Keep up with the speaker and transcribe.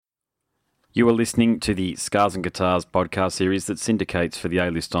You are listening to the Scars and Guitars podcast series that syndicates for the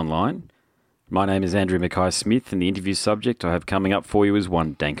A-List Online. My name is Andrew Mackay-Smith, and the interview subject I have coming up for you is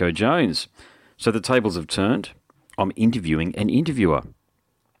one Danko Jones. So the tables have turned. I'm interviewing an interviewer.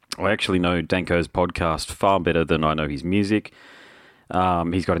 I actually know Danko's podcast far better than I know his music.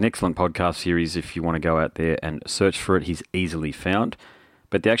 He's got an excellent podcast series. If you want to go out there and search for it, he's easily found.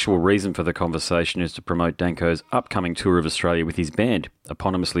 But the actual reason for the conversation is to promote Danko's upcoming tour of Australia with his band,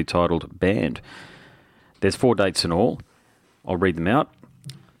 eponymously titled Band. There's 4 dates in all. I'll read them out.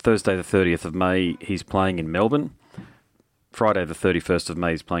 Thursday the 30th of May, he's playing in Melbourne. Friday the 31st of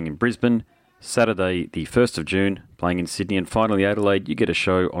May, he's playing in Brisbane. Saturday the 1st of June, playing in Sydney. And finally, Adelaide, you get a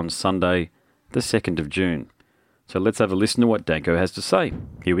show on Sunday the 2nd of June. So let's have a listen to what Danko has to say.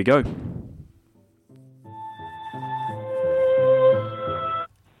 Here we go.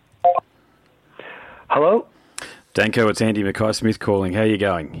 Hello? Danko, it's Andy Mackay-Smith calling. How are you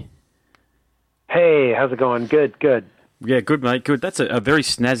going? Hey, how's it going? Good. Yeah, good, mate, good. That's a very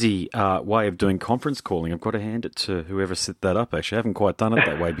snazzy way of doing conference calling. I've got to hand it to whoever set that up, actually. I haven't quite done it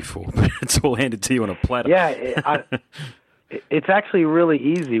that way before, but it's all handed to you on a platter. Yeah, it's actually really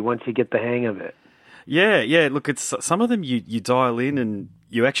easy once you get the hang of it. Yeah, look, it's some of them you dial in and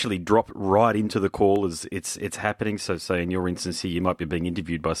you actually drop right into the call as it's happening. So say in your instance here, you might be being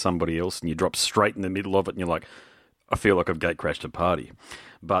interviewed by somebody else and you drop straight in the middle of it and you're like, I feel like I've gate crashed a party.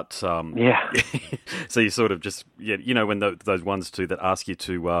 But yeah. So you sort of just, you know, when those ones too that ask you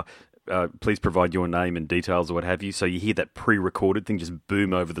to please provide your name and details or what have you. So you hear that pre-recorded thing just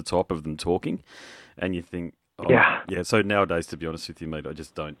boom over the top of them talking and you think, yeah. So nowadays, to be honest with you, mate, I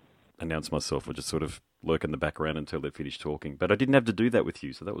just don't announce myself. I just sort of lurk in the background until they finish talking. But I didn't have to do that with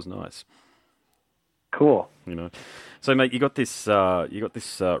you, so that was nice. Cool. You know, so mate, you got this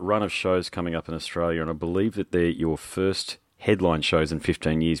run of shows coming up in Australia, and I believe that they're your first headline shows in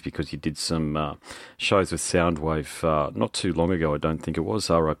 15 years because you did some shows with Soundwave not too long ago. I don't think it was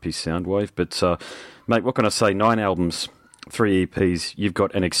RIP Soundwave, but mate, what can I say? 9 albums, 3 EPs. You've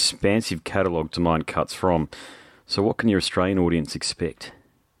got an expansive catalogue to mine cuts from. So what can your Australian audience expect?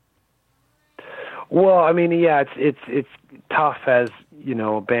 Well, I mean, yeah, it's tough as, you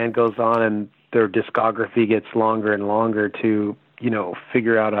know, a band goes on and their discography gets longer and longer to, you know,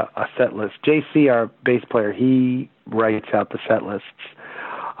 figure out a set list. JC, our bass player, he writes out the set lists.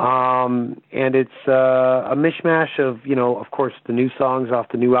 And it's a mishmash of, you know, of course, the new songs off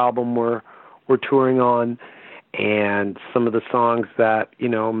the new album we're touring on, and some of the songs that, you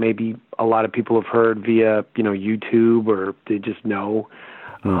know, maybe a lot of people have heard via, you know, YouTube or they just know.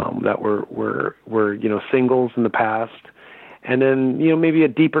 That were you know, singles in the past, and then, you know, maybe a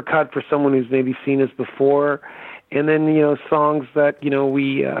deeper cut for someone who's maybe seen us before, and then, you know, songs that, you know,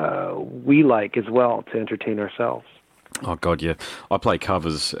 we like as well to entertain ourselves. Oh God, yeah. I play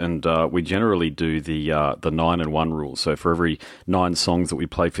covers, and we generally do the 9 and 1 rule. So for every 9 songs that we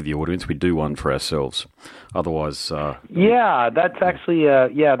play for the audience, we do one for ourselves. Otherwise, yeah, that's actually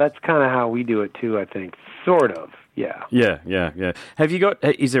that's kind of how we do it too. I think, sort of. Yeah. Have you got?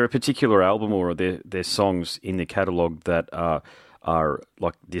 Is there a particular album or are there songs in the catalogue that are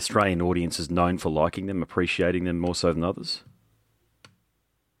like the Australian audience is known for liking them, appreciating them more so than others?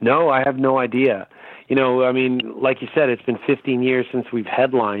 No, I have no idea. You know, I mean, like you said, it's been 15 years since we've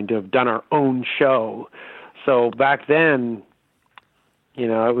headlined, to have done our own show. So back then, you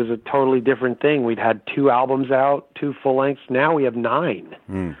know, it was a totally different thing. We'd had 2 albums out, 2 full lengths. Now we have 9.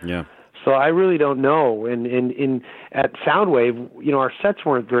 Yeah. So I really don't know. And at Soundwave, you know, our sets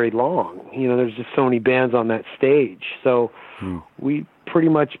weren't very long. You know, there's just so many bands on that stage. So we pretty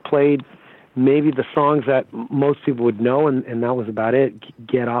much played maybe the songs that most people would know, and that was about it.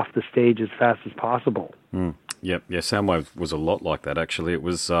 Get off the stage as fast as possible. Yep. Yeah, Soundwave was a lot like that, actually. It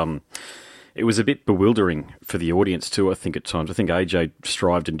was a bit bewildering for the audience too, I think, at times. I think AJ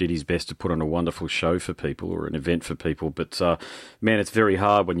strived and did his best to put on a wonderful show for people or an event for people. But, man, it's very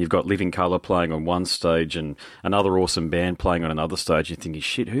hard when you've got Living Colour playing on one stage and another awesome band playing on another stage. You're thinking,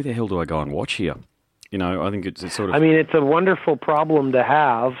 shit, who the hell do I go and watch here? You know, I think it's sort of... I mean, it's a wonderful problem to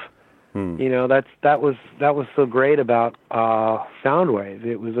have. You know, that was so great about Soundwave.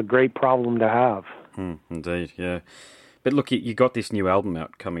 It was a great problem to have. Indeed, yeah. But look, you got this new album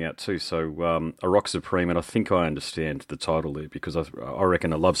coming out too, so A Rock Supreme, and I think I understand the title there because I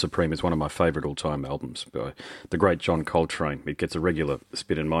reckon A Love Supreme is one of my favourite all-time albums by the great John Coltrane. It gets a regular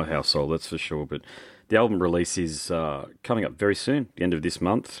spin in my household, that's for sure, but the album release is coming up very soon, the end of this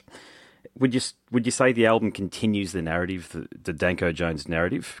month. Would you say the album continues the narrative, the Danko Jones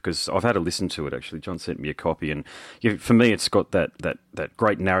narrative? Because I've had a listen to it, actually. John sent me a copy, and for me, it's got that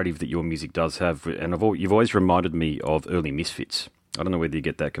great narrative that your music does have. And you've always reminded me of early Misfits. I don't know whether you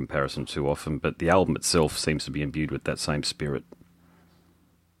get that comparison too often, but the album itself seems to be imbued with that same spirit.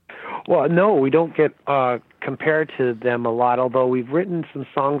 Well, no, we don't get compared to them a lot, although we've written some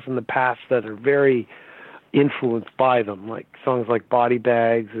songs in the past that are very influenced by them, like songs like Body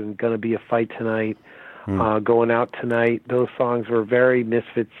Bags and Gonna Be a Fight Tonight, Going Out Tonight. Those songs were very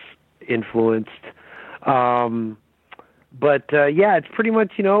Misfits influenced. But it's pretty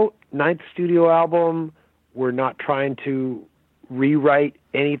much, ninth studio album. We're not trying to rewrite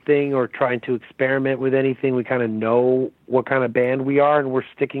anything or trying to experiment with anything. We kind of know what kind of band we are, and we're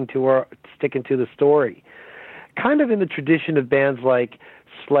sticking to the story. Kind of in the tradition of bands like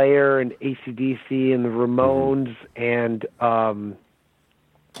Slayer and AC/DC and the Ramones and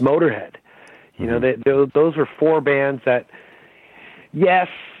Motorhead. Those were four bands that, yes,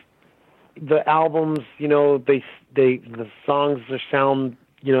 the albums, the songs sound,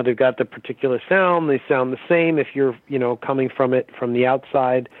 they've got the particular sound. They sound the same if you're, coming from it from the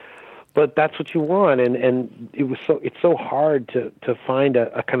outside. But that's what you want, and it's so hard to find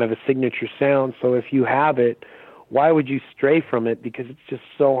a kind of a signature sound. So if you have it, why would you stray from it? Because it's just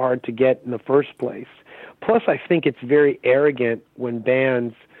so hard to get in the first place. Plus, I think it's very arrogant when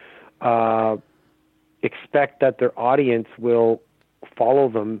bands expect that their audience will follow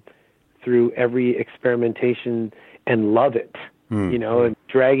them through every experimentation and love it, and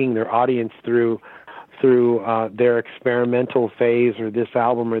dragging their audience through their experimental phase or this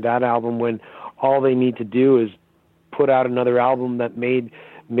album or that album, when all they need to do is put out another album that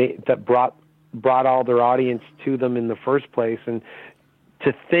that brought all their audience to them in the first place. And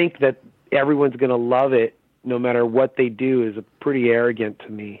to think that everyone's going to love it no matter what they do is pretty arrogant to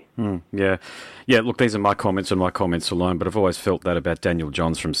me. Yeah. Look, these are my comments and my comments alone, but I've always felt that about Daniel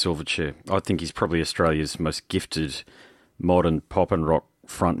Johns from Silverchair. I think he's probably Australia's most gifted modern pop and rock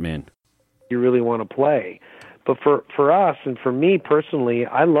frontman. You really want to play. But for us and for me personally,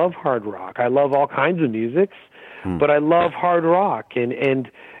 I love hard rock. I love all kinds of musics, but I love hard rock,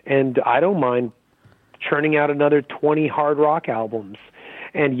 and I don't mind churning out another 20 hard rock albums.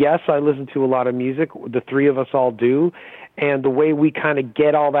 And yes, I listen to a lot of music. The three of us all do. And the way we kind of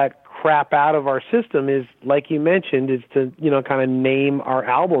get all that crap out of our system is, like you mentioned, is to, kind of name our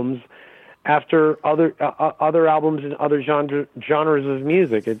albums after other albums and other genres of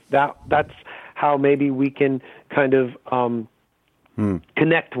music. That's how maybe we can kind of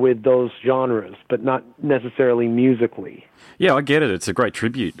connect with those genres, but not necessarily musically. Yeah, I get it. It's a great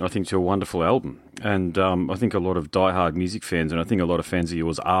tribute, I think, to a wonderful album. And I think a lot of diehard music fans, and I think a lot of fans of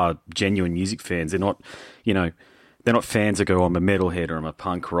yours are genuine music fans. They're not, they're not fans that go, I'm a metalhead or I'm a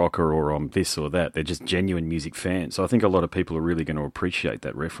punk rocker or I'm this or that. They're just genuine music fans. So I think a lot of people are really going to appreciate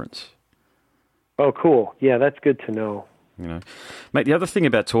that reference. Oh, cool. Yeah, that's good to know. Mate, the other thing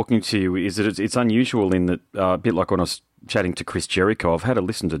about talking to you is that it's unusual in that, a bit like when I was chatting to Chris Jericho, I've had to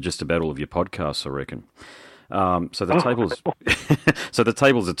listen to just about all of your podcasts, I reckon. So the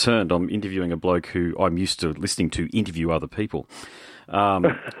tables are turned. I'm interviewing a bloke who I'm used to listening to interview other people.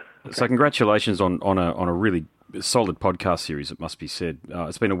 So congratulations on a really solid podcast series, it must be said.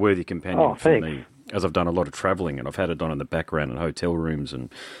 It's been a worthy companion for me, as I've done a lot of travelling, and I've had it on in the background in hotel rooms,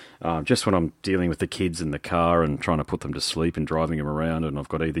 and just when I'm dealing with the kids in the car and trying to put them to sleep and driving them around, and I've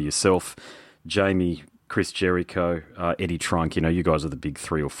got either yourself, Jamie, Chris Jericho, Eddie Trunk. You guys are the big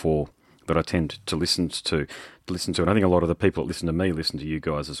 3 or 4 that I tend to listen to. And I think a lot of the people that listen to me listen to you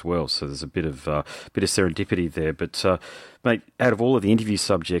guys as well. So there's a bit of serendipity there. But mate, out of all of the interview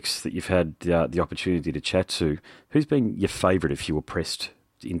subjects that you've had the opportunity to chat to, who's been your favourite if you were pressed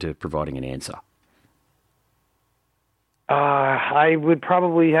into providing an answer? I would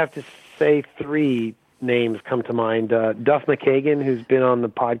probably have to say 3 names come to mind. Duff McKagan, who's been on the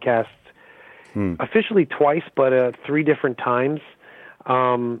podcast officially twice, but 3 different times.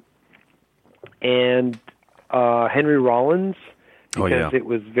 And Henry Rollins, because it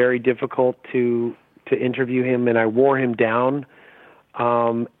was very difficult to interview him, and I wore him down.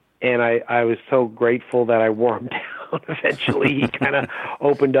 And I was so grateful that I wore him down. Eventually, he kind of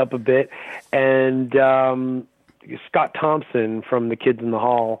opened up a bit. And Scott Thompson from the Kids in the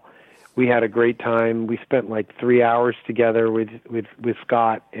Hall, we had a great time. We spent like 3 hours together with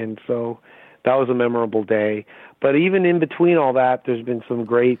Scott, and so that was a memorable day. But even in between all that, there's been some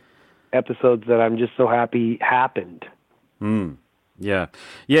great episodes that I'm just so happy happened. Yeah,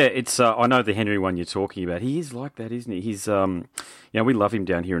 yeah. It's I know the Henry one you're talking about. He is like that, isn't he? He's we love him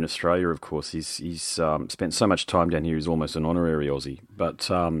down here in Australia. Of course, he's spent so much time down here. He's almost an honorary Aussie. But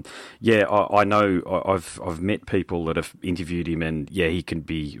I know I've met people that have interviewed him, and yeah, he can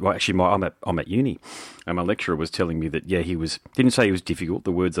be. Well, actually, I'm at uni, and my lecturer was telling me that he didn't say he was difficult.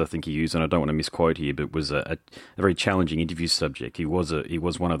 The words I think he used, and I don't want to misquote here, but was a very challenging interview subject. He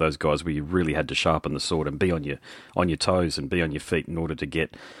was one of those guys where you really had to sharpen the sword and be on your toes and be on your feet in order to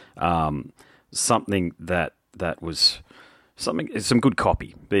get something that was some good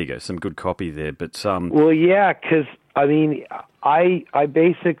copy. There you go, some good copy there. But well, yeah, because I mean, I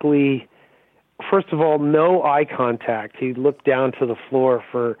basically, first of all, no eye contact. He looked down to the floor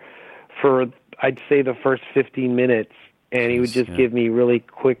for I'd say the first 15 minutes, and he would just give me really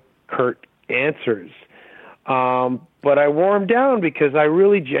quick, curt answers. But I wore him down because I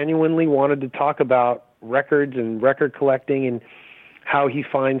really genuinely wanted to talk about records and record collecting and how he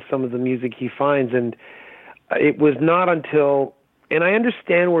finds some of the music he finds. And it was not until, and I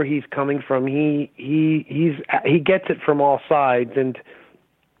understand where he's coming from. He gets it from all sides. And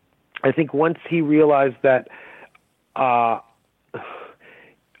I think once he realized that, I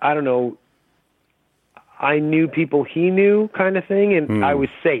don't know, I knew people he knew kind of thing, and I was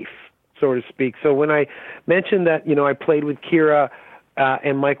safe, so to speak. So when I mentioned that, I played with Kira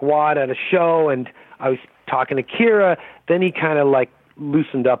and Mike Watt at a show, and I was talking to Kira, then he kind of like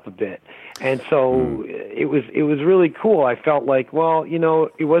loosened up a bit. And so it was really cool. I felt like, well,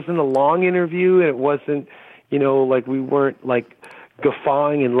 it wasn't a long interview, and it wasn't, like we weren't like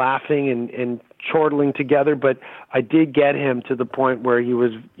guffawing and laughing and chortling together, but I did get him to the point where he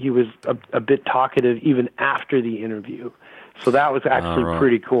was a bit talkative even after the interview. So that was actually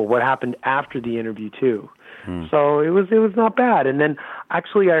pretty cool. What happened after the interview too. So it was not bad. And then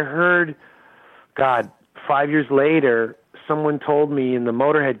actually I heard, 5 years later, someone told me in the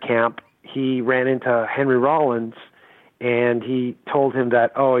Motorhead camp he ran into Henry Rollins, and he told him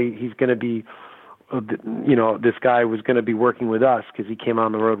that he's going to be, this guy was going to be working with us because he came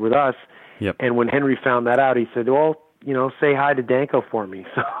on the road with us. Yep. And when Henry found that out, he said, well, say hi to Danko for me.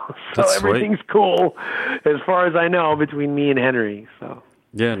 So everything's cool as far as I know between me and Henry. So.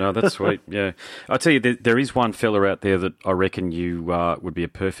 Yeah, no, that's sweet. Yeah. I'll tell you, there is one fella out there that I reckon you would be a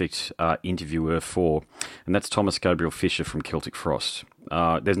perfect interviewer for, and that's Thomas Gabriel Fischer from Celtic Frost.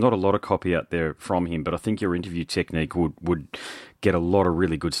 There's not a lot of copy out there from him, but I think your interview technique would get a lot of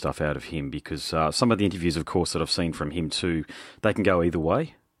really good stuff out of him, because some of the interviews, of course, that I've seen from him too, they can go either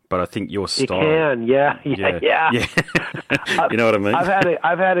way. But I think your style. It can, yeah. You know what I mean?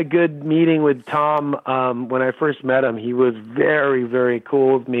 I've had a good meeting with Tom. When I first met him, he was very, very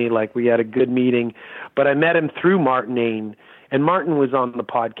cool with me. Like, we had a good meeting. But I met him through Martin Ain, and Martin was on the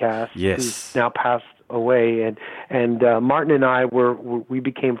podcast. Yes. Who's now passed away, and Martin and I we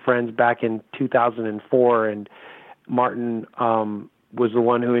became friends back in 2004, and Martin was the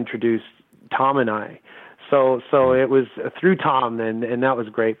one who introduced Tom and I. So it was through Tom, and that was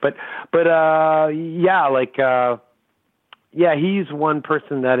great. But he's one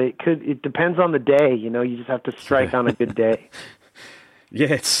person that it depends on the day. You just have to strike on a good day.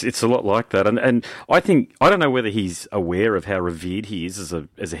 Yeah, it's a lot like that, and I don't know whether he's aware of how revered he is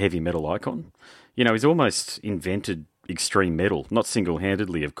as a heavy metal icon. He's almost invented extreme metal, not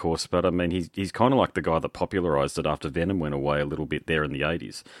single-handedly, of course, but I mean, he's kind of like the guy that popularised it after Venom went away a little bit there in the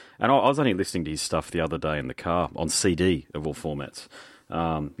 80s. And I was only listening to his stuff the other day in the car, on CD of all formats.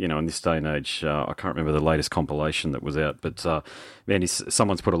 In this day and age, I can't remember the latest compilation that was out, but man,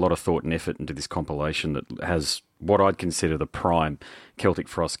 someone's put a lot of thought and effort into this compilation that has what I'd consider the prime Celtic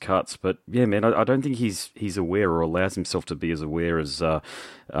Frost cuts. But yeah, man, I don't think he's aware or allows himself to be as aware as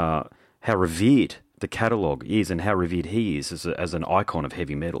how revered the catalogue is and how revered he is as an icon of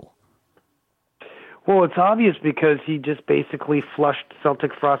heavy metal. Well, it's obvious because he just basically flushed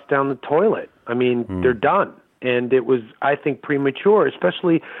Celtic Frost down the toilet. I mean, they're done. And it was, I think, premature,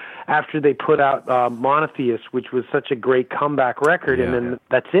 especially after they put out Monotheist, which was such a great comeback record, and then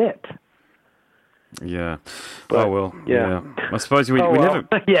that's it. Yeah. But, yeah. I suppose we never.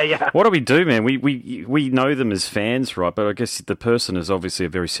 Yeah. What do we do, man? We know them as fans, right? But I guess the person is obviously a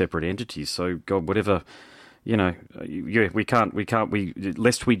very separate entity. So, God, whatever, we can't,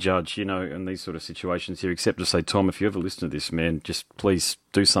 lest we judge, in these sort of situations here, except to say, Tom, if you ever listen to this, man, just please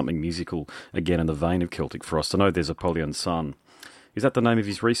do something musical again in the vein of Celtic Frost. I know there's Apollyon Sun. Is that the name of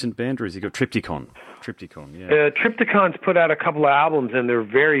his recent band, or has he got Triptychon? Triptychon, yeah. Triptychon's put out a couple of albums, and they're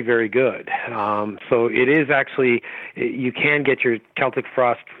very, very good. So it is actually, you can get your Celtic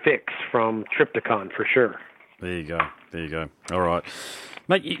Frost fix from Triptychon for sure. There you go. There you go. All right.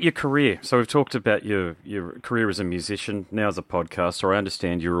 Mate, your career. So we've talked about your career as a musician, now as a podcaster. I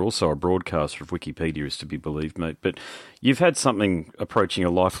understand you're also a broadcaster, if Wikipedia is to be believed, mate. But you've had something approaching a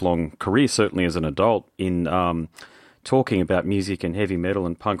lifelong career, certainly as an adult, in talking about music and heavy metal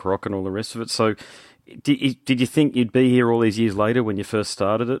and punk rock and all the rest of it. So did you think you'd be here all these years later when you first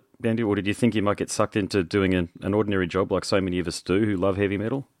started it, Andy? Or did you think you might get sucked into doing an ordinary job like so many of us do who love heavy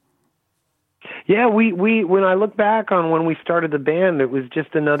metal? Yeah, we when I look back on when we started the band, it was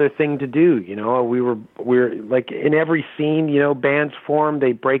just another thing to do. You know, we're like in every scene. You know, bands form,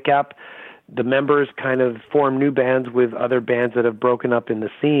 they break up. The members kind of form new bands with other bands that have broken up in the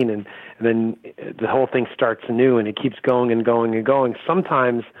scene, and then the whole thing starts anew, and it keeps going and going and going.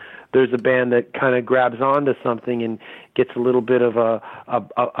 Sometimes there's a band that kind of grabs onto something and gets a little bit of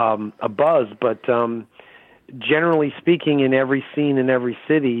a buzz, but generally speaking, in every scene in every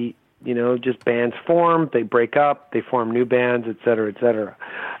city, you know, just bands form, they break up, they form new bands, et cetera, et cetera.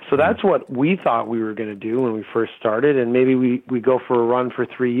 So that's what we thought we were going to do when we first started, and maybe we go for a run for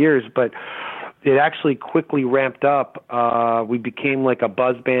 3 years, but it actually quickly ramped up. We became like a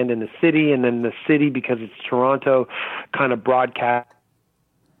buzz band in the city, and then the city, because it's Toronto, kind of broadcast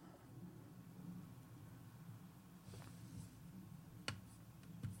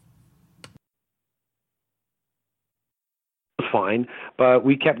fine, but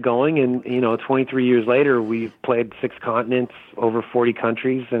we kept going, and 23 years later we've played 6 continents, over 40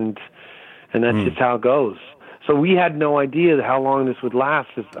 countries, and that's just how it goes. So we had no idea how long this would last.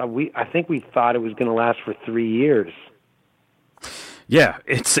 I think we thought it was going to last for 3 years. Yeah,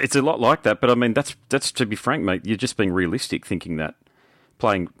 it's a lot like that, but I mean that's to be frank, mate, you're just being realistic thinking that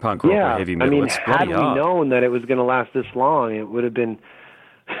playing punk rock or heavy metal, it's bloody hard. Had we known that it was going to last this long, it would have been,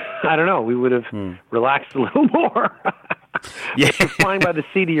 I don't know, we would have relaxed a little more. Yeah. You're flying by the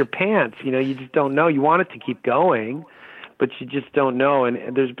seat of your pants. You just don't know. You want it to keep going, but you just don't know.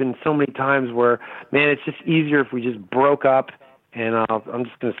 And there's been so many times where, man, it's just easier if we just broke up and I'm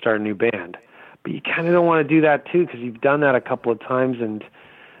just going to start a new band. But you kind of don't want to do that too, because you've done that a couple of times, and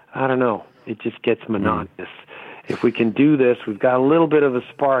I don't know, it just gets monotonous. If we can do this, we've got a little bit of a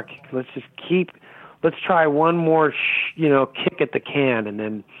spark. Let's try one more, kick at the can, and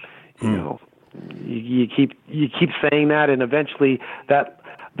then, you keep saying that, and eventually that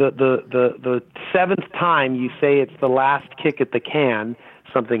the 7th time you say it's the last kick at the can,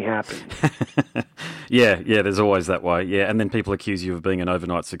 something happens. Yeah, there's always that way. Yeah, and then people accuse you of being an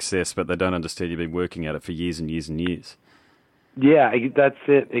overnight success, but they don't understand you've been working at it for years and years and years. Yeah, that's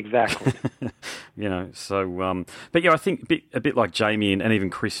it, exactly. But yeah, I think a bit like Jamie and even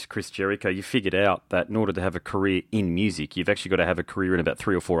Chris Jericho, you figured out that in order to have a career in music, you've actually got to have a career in about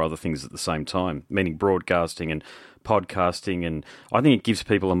 3 or 4 other things at the same time, meaning broadcasting and podcasting, and I think it gives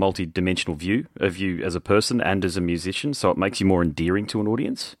people a multi-dimensional view of you as a person and as a musician, so it makes you more endearing to an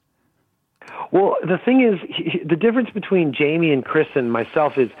audience. Well, the thing is, the difference between Jamie and Chris and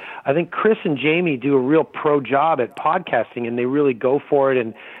myself is I think Chris and Jamie do a real pro job at podcasting, and they really go for it.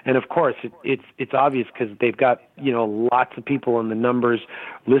 And of course, it's obvious because they've got, lots of people in the numbers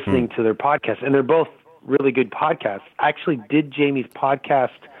listening to their podcasts, and they're both really good podcasts. I actually did Jamie's podcast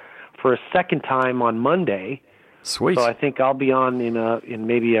for a second time on Monday. Sweet. So I think I'll be on in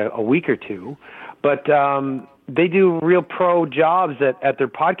maybe a week or two. But they do real pro jobs at their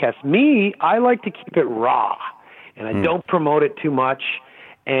podcast. Me, I like to keep it raw, and I don't promote it too much.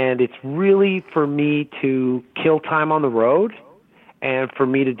 And it's really for me to kill time on the road and for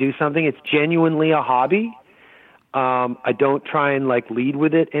me to do something. It's genuinely a hobby. I don't try and lead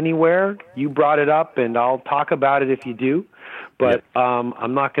with it anywhere. You brought it up, and I'll talk about it if you do. But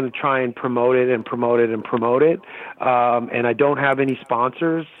I'm not going to try and promote it. And I don't have any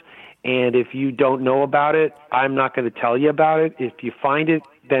sponsors. And if you don't know about it, I'm not going to tell you about it. If you find it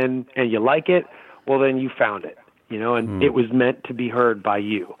and you like it, well, then you found it, and it was meant to be heard by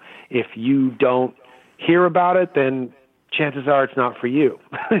you. If you don't hear about it, then chances are it's not for you.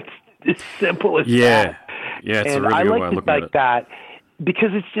 It's as simple as that. Yeah, it's a really good way of looking at it. That because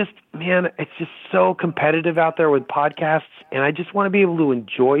it's just so competitive out there with podcasts, and I just want to be able to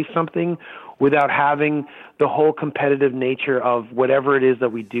enjoy something without having the whole competitive nature of whatever it is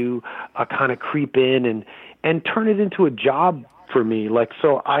that we do kind of creep in and turn it into a job for me.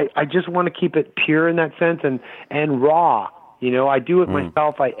 So I just want to keep it pure in that sense and raw. I do it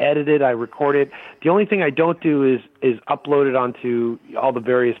myself. I edit it. I record it. The only thing I don't do is upload it onto all the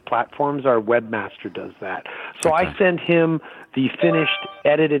various platforms. Our webmaster does that. So I send him the finished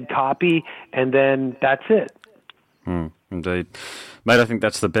edited copy, and then that's it. Indeed. Mate, I think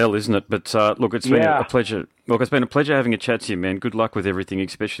that's the bell, isn't it? But look, it's been a pleasure. Look, it's been a pleasure having a chat to you, man. Good luck with everything,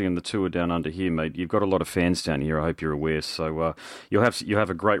 especially in the tour down under here, mate. You've got a lot of fans down here, I hope you're aware. So you'll have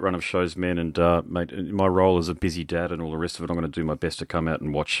a great run of shows, man. And, mate, in my role as a busy dad and all the rest of it, I'm going to do my best to come out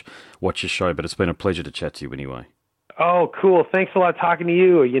and watch your show. But it's been a pleasure to chat to you anyway. Oh, cool. Thanks a lot talking to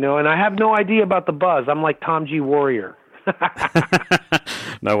you, and I have no idea about the buzz. I'm like Tom G. Warrior.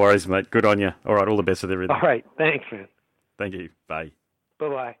 No worries, mate. Good on you. All right, all the best with everything. All right. Thanks, man. Thank you. Bye.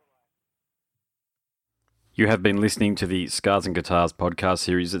 Bye-bye. You have been listening to the Scars and Guitars podcast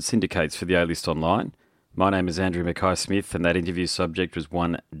series that syndicates for the A-List Online. My name is Andrew Mackay-Smith, and that interview subject was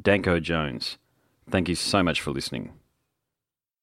one Danko Jones. Thank you so much for listening.